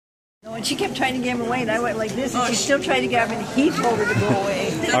No, and she kept trying to get him away, and I went like this, and she still tried to get him, and he told her to go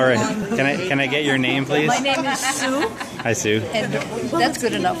away. All right. Can I get your name, please? My name is Sue. Hi, Sue. And that's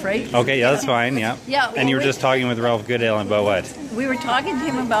good enough, right? Okay, yeah, that's fine, yeah. Yeah. And you were just talking with Ralph Goodale about what? We were talking to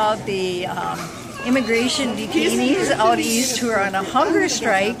him about the immigration detainees out east who are on a hunger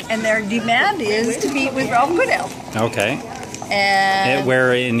strike, and their demand is to meet with Ralph Goodale. Okay. And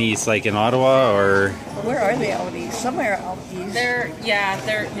where in east, like in Ottawa, or? Where are they out east? Somewhere out east. They're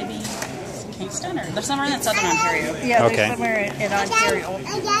maybe Kingston, or they're somewhere in southern Ontario. Yeah, okay. They're somewhere in Ontario.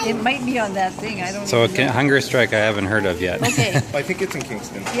 It might be on that thing. I don't know. So a hunger strike I haven't heard of yet. Okay. I think it's in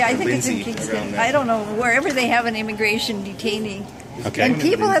Kingston. Yeah, I think it's in Kingston. I don't know. Wherever they have an immigration detainee. Okay. And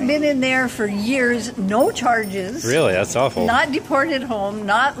people have been in there for years, no charges. Really? That's awful. Not deported home,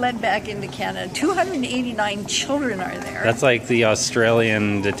 not let back into Canada. 289 children are there. That's like the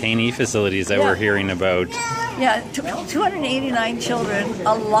Australian detainee facilities that we're hearing about. Yeah, 289 children,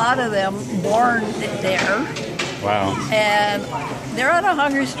 a lot of them born there. Wow. And they're on a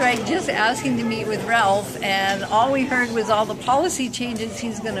hunger strike just asking to meet with Ralph, and all we heard was all the policy changes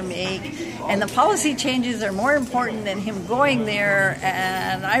he's going to make, and the policy changes are more important than him going there.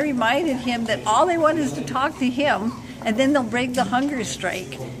 And I reminded him that all they want is to talk to him, and then they'll break the hunger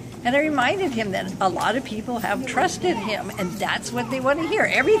strike. And I reminded him that a lot of people have trusted him, and that's what they want to hear.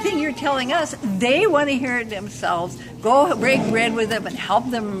 Everything you're telling us, they want to hear it themselves. Go break bread with them and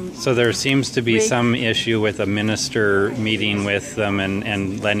help them. So there seems to be some issue with a minister meeting with them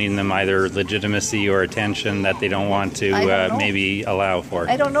and lending them either legitimacy or attention that they don't want to maybe allow for.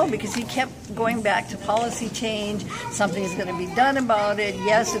 I don't know, because he kept going back to policy change. Something is going to be done about it.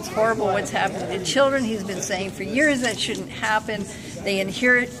 Yes, it's horrible what's happening to children. He's been saying for years that shouldn't happen. They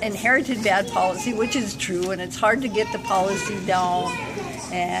inherited bad policy, which is true, and it's hard to get the policy down,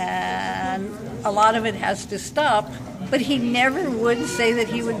 and a lot of it has to stop. But he never would say that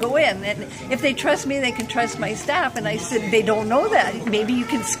he would go in. And if they trust me, they can trust my staff. And I said, they don't know that. Maybe you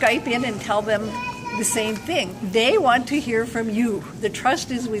can Skype in and tell them the same thing. They want to hear from you. The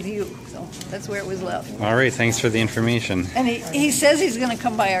trust is with you. So that's where it was left. All right, thanks for the information. And he says he's going to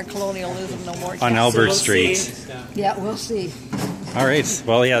come by our Colonialism no more. On Albert Street. Yeah, we'll see. All right.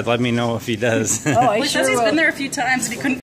 Well, yeah, let me know if he does. Oh, I Well, he says he's been there a few times and he couldn't